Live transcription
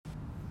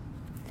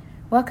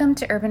Welcome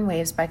to Urban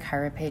Waves by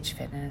Kyra Page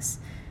Fitness.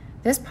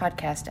 This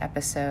podcast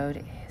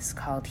episode is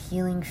called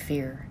Healing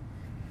Fear.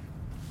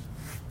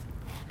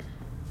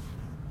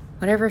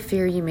 Whatever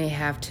fear you may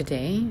have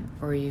today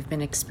or you've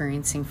been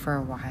experiencing for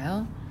a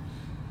while,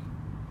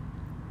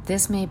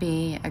 this may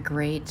be a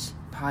great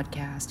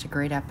podcast, a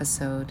great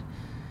episode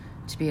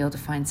to be able to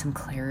find some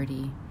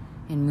clarity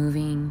in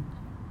moving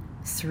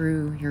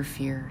through your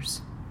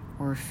fears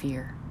or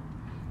fear.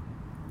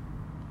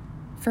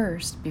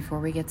 First, before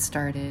we get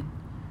started,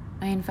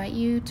 I invite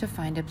you to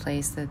find a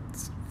place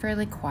that's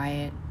fairly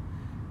quiet.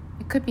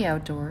 It could be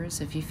outdoors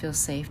if you feel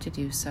safe to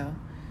do so.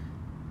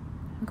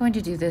 I'm going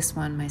to do this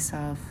one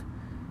myself,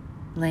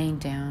 laying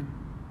down.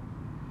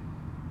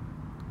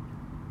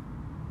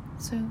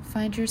 So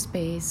find your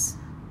space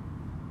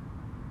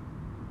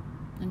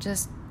and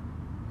just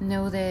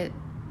know that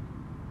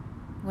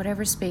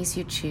whatever space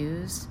you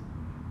choose,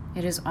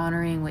 it is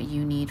honoring what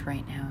you need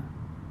right now.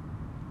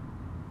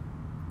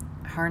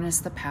 Harness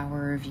the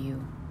power of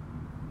you.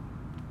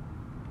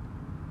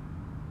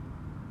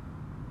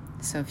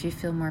 So if you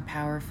feel more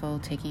powerful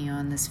taking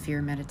on this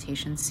fear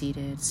meditation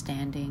seated,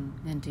 standing,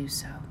 then do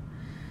so.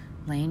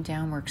 Laying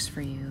down works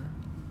for you.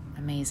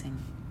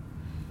 Amazing.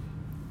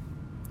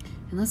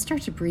 And let's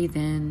start to breathe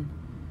in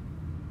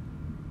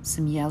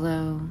some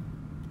yellow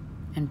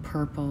and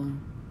purple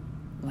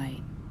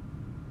light.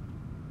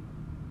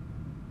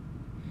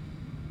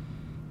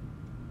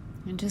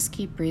 And just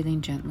keep breathing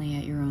gently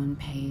at your own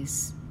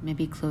pace,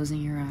 maybe closing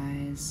your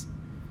eyes,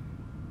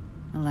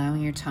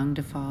 allowing your tongue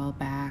to fall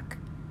back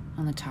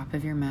on the top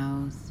of your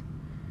mouth,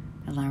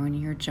 allowing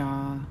your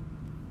jaw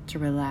to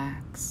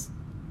relax,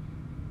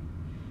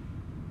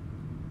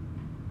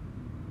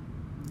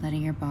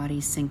 letting your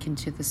body sink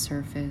into the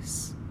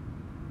surface.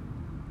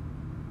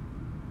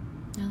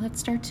 Now let's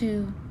start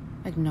to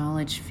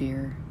acknowledge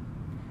fear.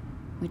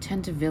 We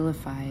tend to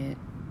vilify it,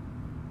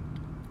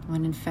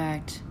 when in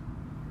fact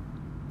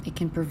it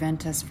can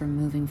prevent us from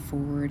moving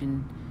forward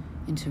and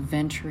into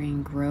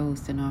venturing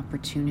growth and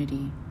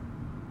opportunity.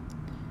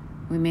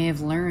 We may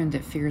have learned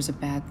that fear is a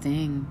bad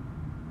thing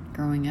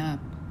growing up.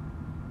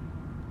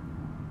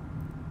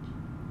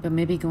 But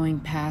maybe going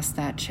past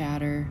that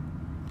chatter,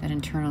 that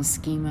internal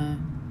schema,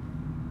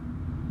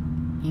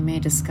 you may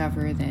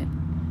discover that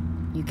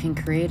you can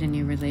create a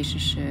new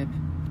relationship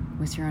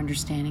with your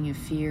understanding of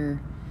fear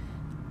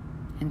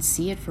and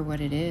see it for what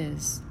it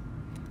is.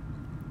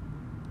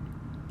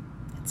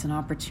 It's an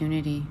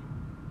opportunity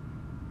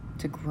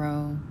to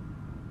grow,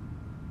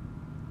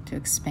 to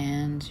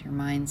expand your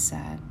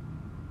mindset,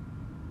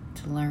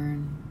 to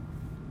learn.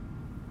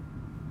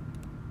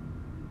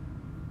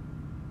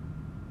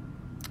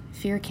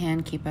 Fear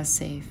can keep us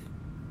safe,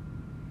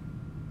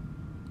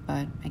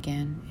 but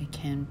again, it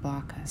can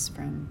block us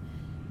from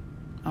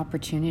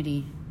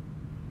opportunity,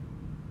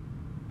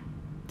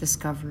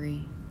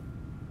 discovery,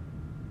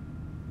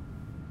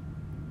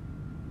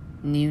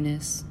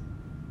 newness.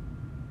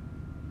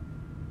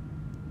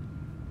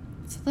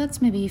 So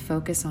let's maybe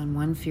focus on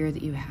one fear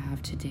that you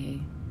have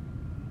today.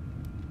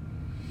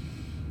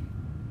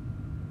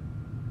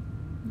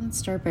 Let's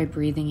start by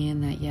breathing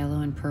in that yellow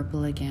and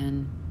purple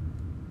again,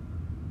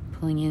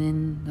 pulling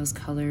in those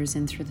colors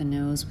in through the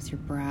nose with your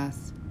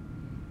breath,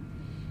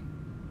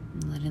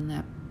 and letting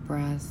that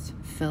breath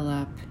fill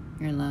up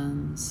your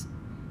lungs,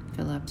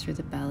 fill up through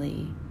the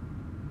belly.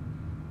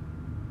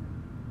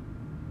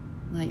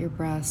 Let your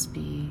breaths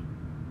be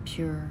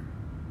pure,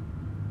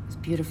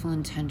 with beautiful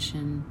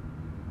intention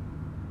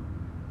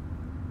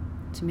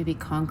to maybe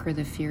conquer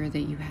the fear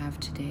that you have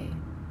today.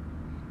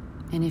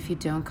 And if you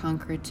don't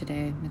conquer it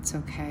today, it's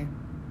okay.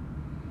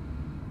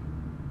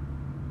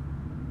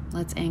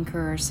 Let's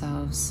anchor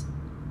ourselves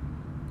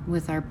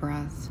with our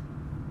breath.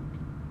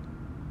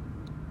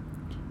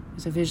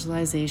 There's a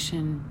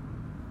visualization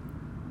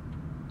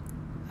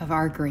of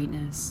our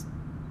greatness,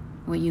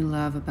 what you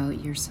love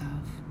about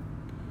yourself,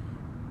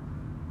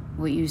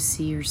 what you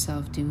see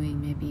yourself doing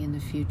maybe in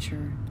the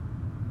future,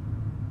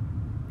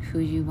 who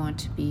you want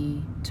to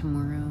be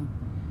tomorrow.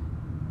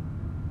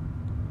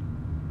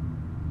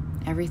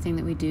 Everything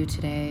that we do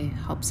today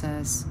helps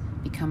us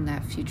become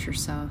that future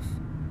self.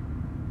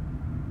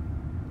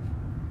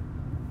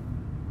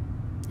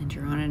 And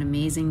you're on an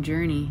amazing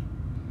journey,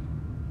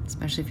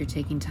 especially if you're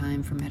taking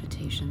time for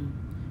meditation.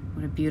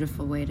 What a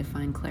beautiful way to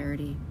find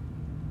clarity.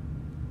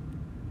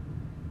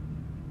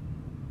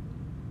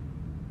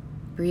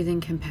 Breathe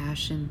in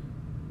compassion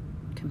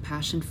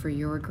for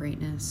your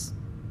greatness.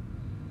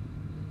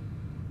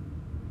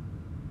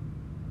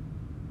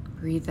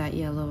 Breathe that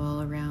yellow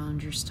all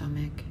around your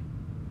stomach,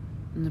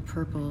 and the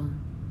purple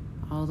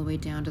all the way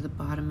down to the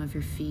bottom of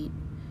your feet,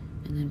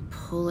 and then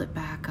pull it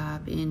back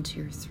up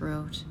into your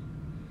throat,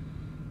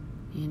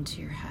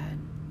 into your head.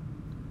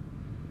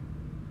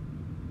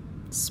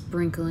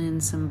 Sprinkle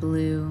in some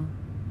blue.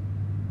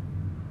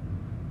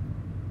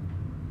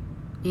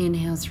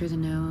 Inhale through the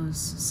nose,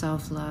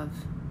 self-love.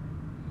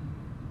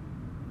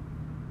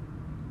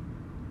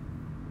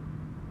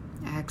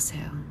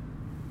 Exhale.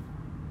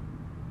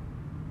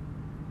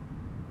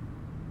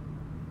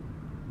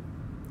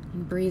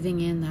 And breathing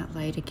in that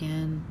light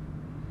again,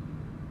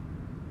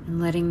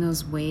 and letting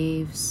those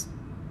waves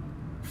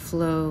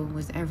flow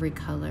with every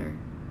color.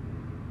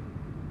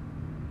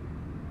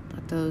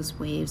 Let those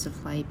waves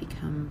of light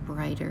become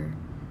brighter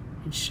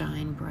and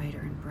shine brighter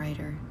and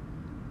brighter.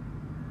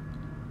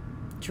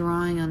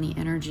 Drawing on the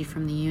energy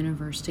from the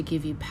universe to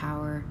give you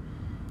power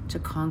to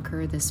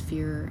conquer this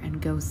fear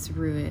and go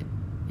through it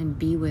and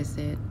be with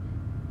it,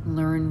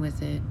 learn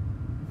with it.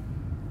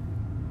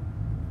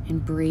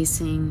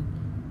 Embracing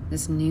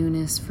this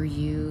newness for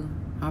you,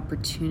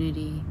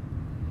 opportunity.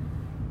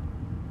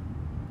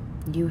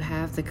 You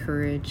have the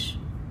courage.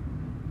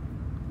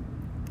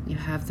 You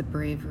have the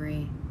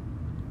bravery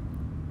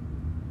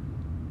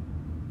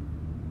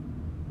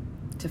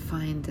to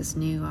find this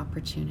new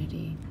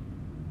opportunity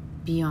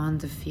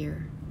beyond the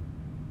fear.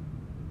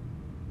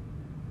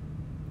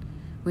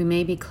 We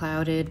may be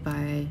clouded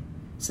by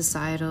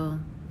societal,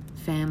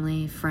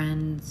 family,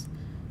 friends,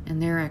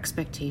 and their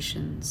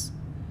expectations.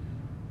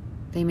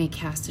 They may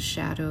cast a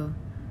shadow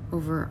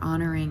over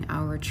honoring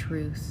our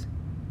truth.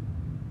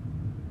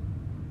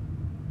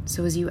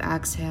 So as you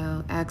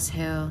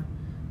exhale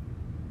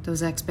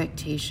those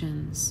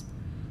expectations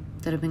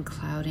that have been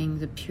clouding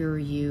the pure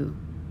you,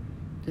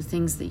 the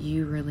things that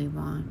you really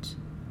want.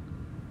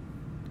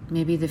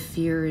 Maybe the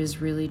fear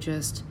is really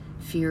just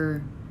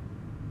fear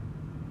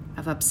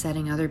of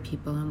upsetting other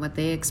people and what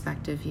they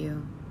expect of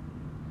you.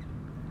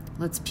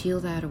 Let's peel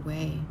that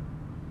away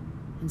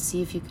and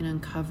see if you can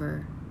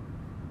uncover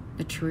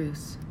the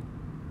truth.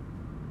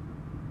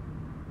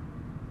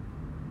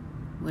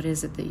 What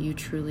is it that you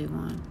truly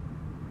want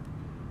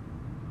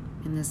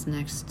in this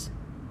next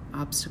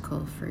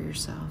obstacle for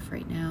yourself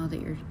right now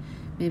that you're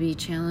maybe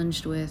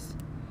challenged with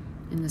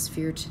in this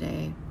fear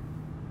today?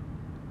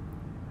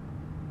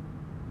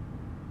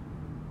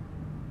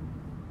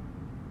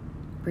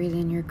 Breathe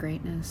in your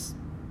greatness.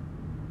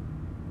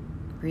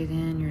 Breathe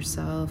in your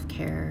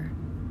self-care.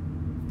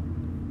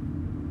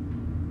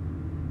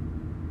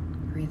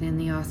 Breathe in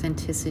the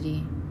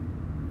authenticity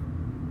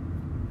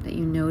that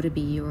you know to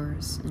be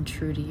yours and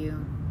true to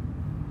you.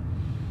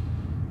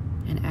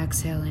 And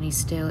exhale any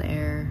stale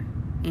air,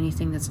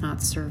 anything that's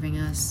not serving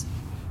us,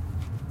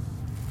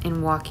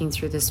 and walking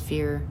through this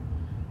fear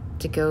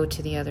to go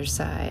to the other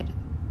side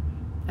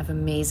of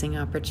amazing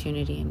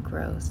opportunity and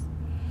growth.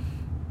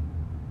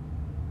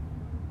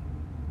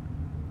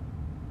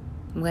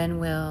 When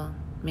will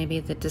maybe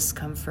the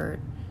discomfort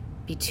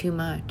be too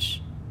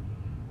much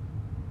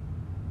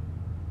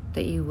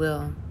that you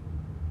will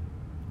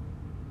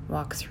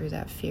walk through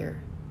that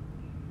fear?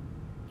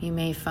 You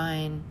may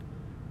find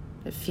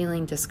that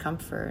feeling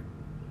discomfort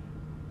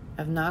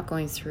of not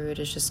going through it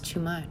is just too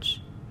much.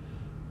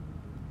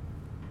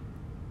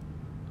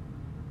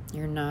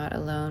 You're not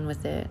alone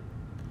with it.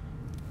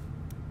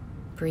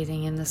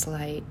 Breathing in this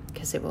light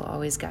because it will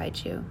always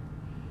guide you.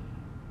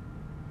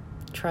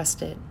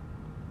 Trust it.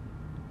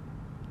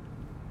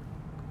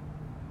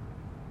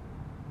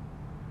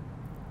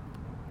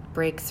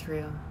 Break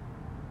through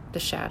the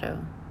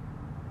shadow.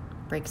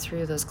 Break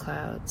through those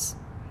clouds.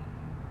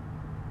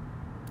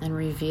 And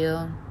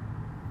reveal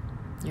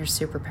your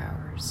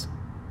superpowers.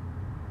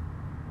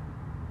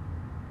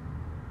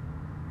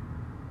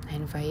 I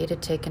invite you to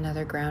take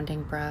another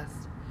grounding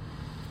breath,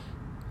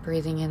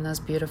 breathing in those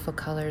beautiful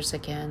colors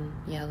again,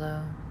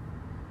 yellow,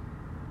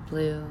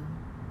 blue,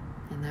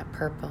 and that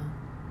purple.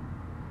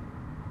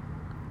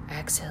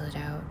 Exhale it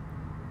out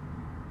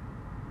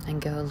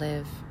and go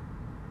live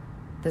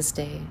this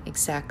day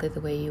exactly the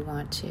way you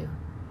want to.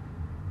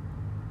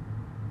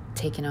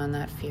 Taking on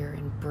that fear,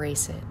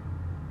 embrace it.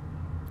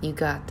 You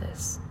got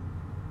this.